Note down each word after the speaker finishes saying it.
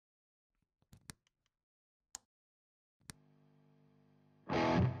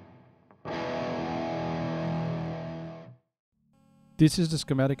This is the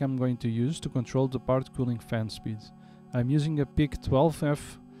schematic I'm going to use to control the part cooling fan speed. I'm using a PIC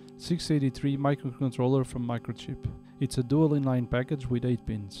 12F683 microcontroller from Microchip. It's a dual inline package with 8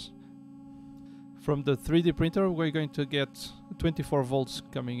 pins. From the 3D printer we're going to get 24 volts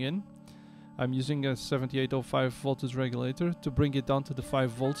coming in. I'm using a 7805 voltage regulator to bring it down to the 5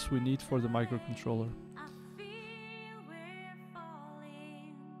 volts we need for the microcontroller.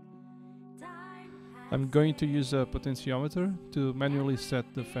 I'm going to use a potentiometer to manually set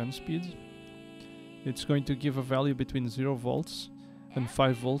the fan speed. It's going to give a value between 0 volts and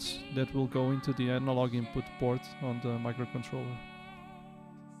 5 volts that will go into the analog input port on the microcontroller.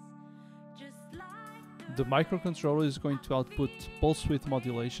 The microcontroller is going to output pulse width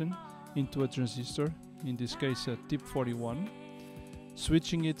modulation into a transistor, in this case a TIP41,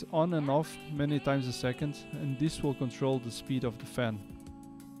 switching it on and off many times a second, and this will control the speed of the fan.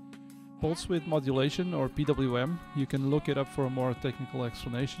 Pulse width modulation, or PWM, you can look it up for a more technical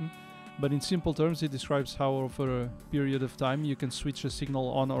explanation, but in simple terms it describes how over a period of time you can switch a signal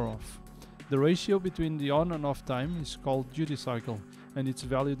on or off. The ratio between the on and off time is called duty cycle, and its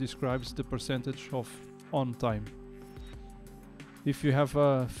value describes the percentage of on time. If you have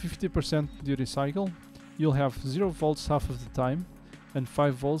a 50% duty cycle, you'll have 0 volts half of the time and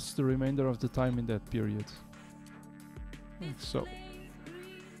 5 volts the remainder of the time in that period. So,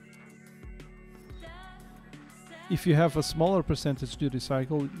 if you have a smaller percentage duty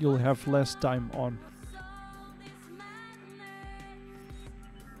cycle, you'll have less time on.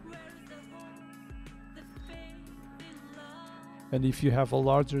 And if you have a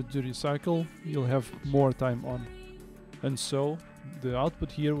larger duty cycle, you'll have more time on. And so, the output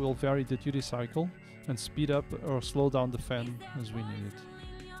here will vary the duty cycle and speed up or slow down the fan as we need it.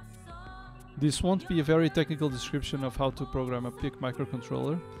 This won't be a very technical description of how to program a PIC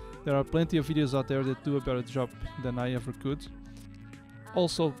microcontroller. There are plenty of videos out there that do a better job than I ever could.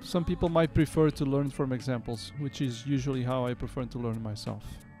 Also, some people might prefer to learn from examples, which is usually how I prefer to learn myself.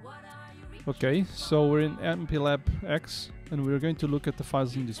 Okay, so we're in MPLAB X and we're going to look at the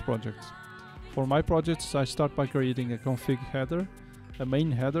files in this project. For my projects, I start by creating a config header, a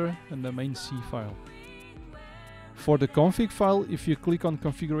main header and a main C file. For the config file, if you click on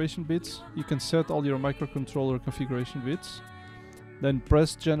configuration bits, you can set all your microcontroller configuration bits. Then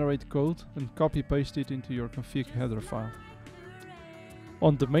press generate code and copy paste it into your config header file.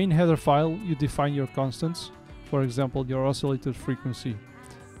 On the main header file you define your constants, for example your oscillator frequency.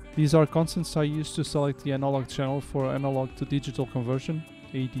 These are constants I use to select the analog channel for analog to digital conversion,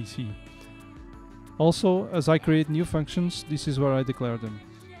 ADC. Also, as I create new functions, this is where I declare them.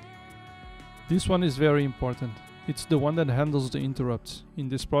 This one is very important. It's the one that handles the interrupts. In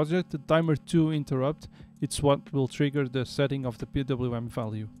this project, the timer 2 interrupt, it's what will trigger the setting of the PWM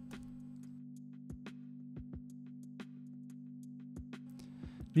value.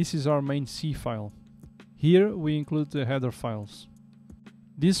 This is our main C file. Here we include the header files.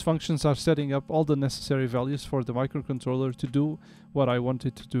 These functions are setting up all the necessary values for the microcontroller to do what I want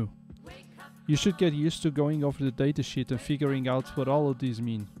it to do. You should get used to going over the datasheet and figuring out what all of these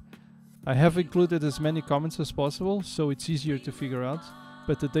mean. I have included as many comments as possible, so it's easier to figure out,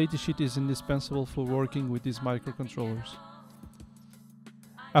 but the datasheet is indispensable for working with these microcontrollers.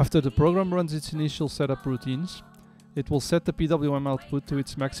 After the program runs its initial setup routines, it will set the PWM output to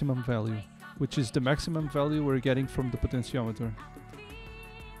its maximum value, which is the maximum value we're getting from the potentiometer.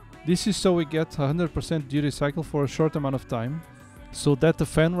 This is so we get 100% duty cycle for a short amount of time, so that the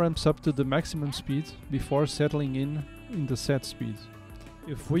fan ramps up to the maximum speed before settling in the set speed.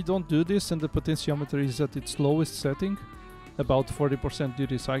 If we don't do this and the potentiometer is at its lowest setting, about 40%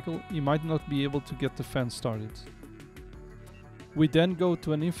 duty cycle, you might not be able to get the fan started. We then go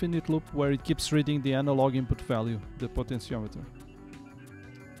to an infinite loop where it keeps reading the analog input value, the potentiometer.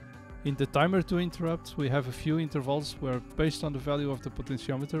 In the timer 2 interrupt, we have a few intervals where, based on the value of the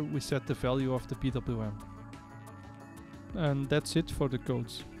potentiometer, we set the value of the PWM. And that's it for the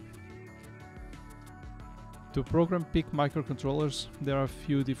codes. To program PIC microcontrollers, there are a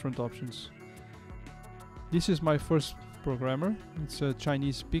few different options. This is my first programmer. It's a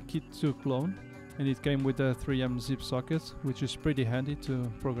Chinese PIC-Kit2 clone, and it came with a 3M zip socket, which is pretty handy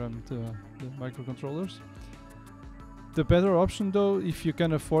to program the microcontrollers. The better option though, if you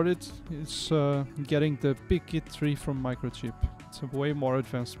can afford it, is getting the PIC-Kit3 from Microchip. It's a way more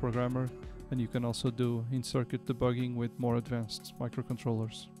advanced programmer, and you can also do in-circuit debugging with more advanced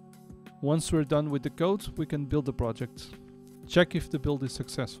microcontrollers. Once we're done with the code, we can build the project. Check if the build is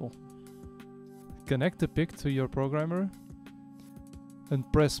successful. Connect the PIC to your programmer and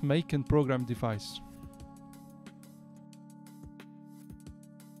press Make and Program Device.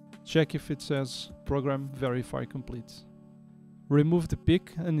 Check if it says Program Verify Complete. Remove the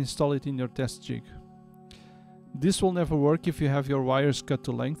pick and install it in your test jig. This will never work if you have your wires cut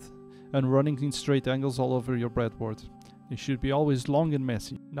to length and running in straight angles all over your breadboard. It should be always long and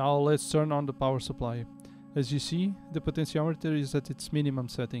messy. Now let's turn on the power supply. As you see, the potentiometer is at its minimum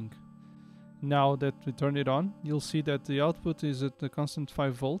setting. Now that we turn it on, you'll see that the output is at a constant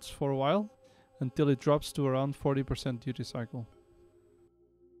 5 volts for a while, until it drops to around 40% duty cycle.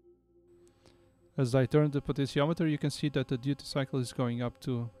 As I turn the potentiometer, you can see that the duty cycle is going up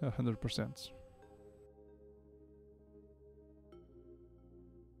to 100%.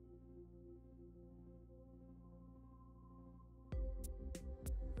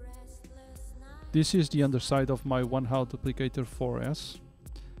 This is the underside of my Wanhao Duplicator 4S.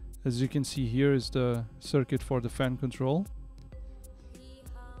 As you can see, here is the circuit for the fan control.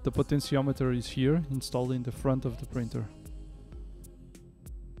 The potentiometer is here, installed in the front of the printer.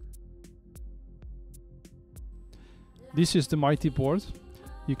 This is the mighty board.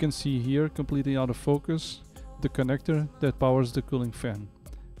 You can see here, completely out of focus, the connector that powers the cooling fan.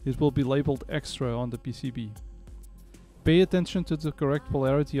 It will be labeled extra on the PCB. Pay attention to the correct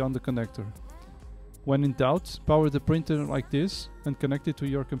polarity on the connector. When in doubt, power the printer like this and connect it to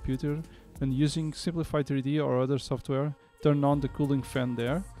your computer, and using Simplify 3D or other software, turn on the cooling fan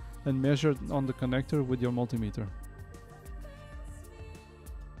there and measure on the connector with your multimeter.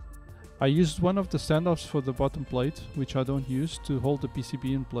 I used one of the standoffs for the bottom plate, which I don't use, to hold the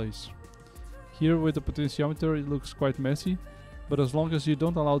PCB in place. Here with the potentiometer it looks quite messy, but as long as you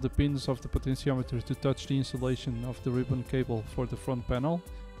don't allow the pins of the potentiometer to touch the insulation of the ribbon cable for the front panel,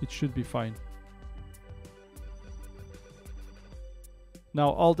 it should be fine.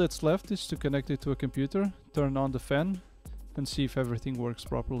 Now all that's left is to connect it to a computer, turn on the fan, and see if everything works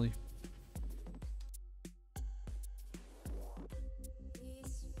properly.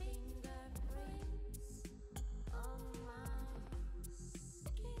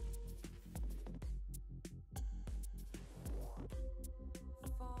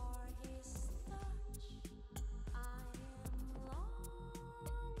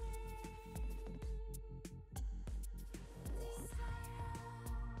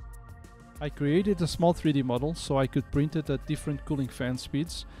 I created a small 3D model so I could print it at different cooling fan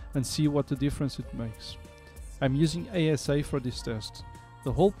speeds and see what the difference it makes. I'm using ASA for this test.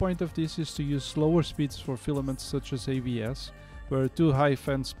 The whole point of this is to use slower speeds for filaments such as ABS, where a too high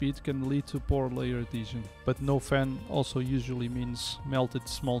fan speed can lead to poor layer adhesion, but no fan also usually means melted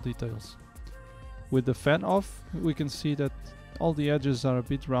small details. With the fan off, we can see that all the edges are a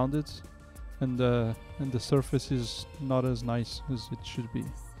bit rounded and the surface is not as nice as it should be.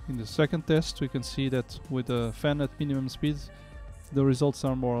 In the second test, we can see that with the fan at minimum speed, the results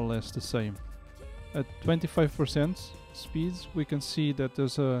are more or less the same. At 25% speed, we can see that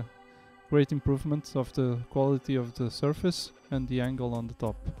there's a great improvement of the quality of the surface and the angle on the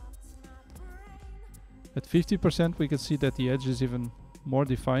top. At 50%, we can see that the edge is even more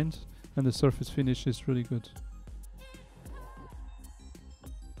defined and the surface finish is really good.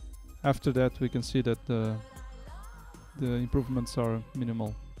 After that, we can see that the improvements are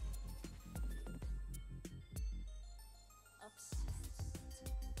minimal.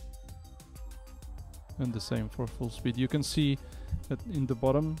 And the same for full speed. You can see that in the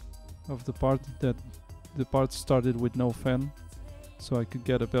bottom of the part that the part started with no fan, so I could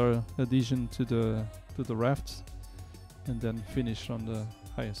get a better adhesion to the raft and then finish on the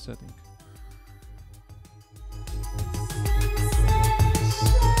highest setting.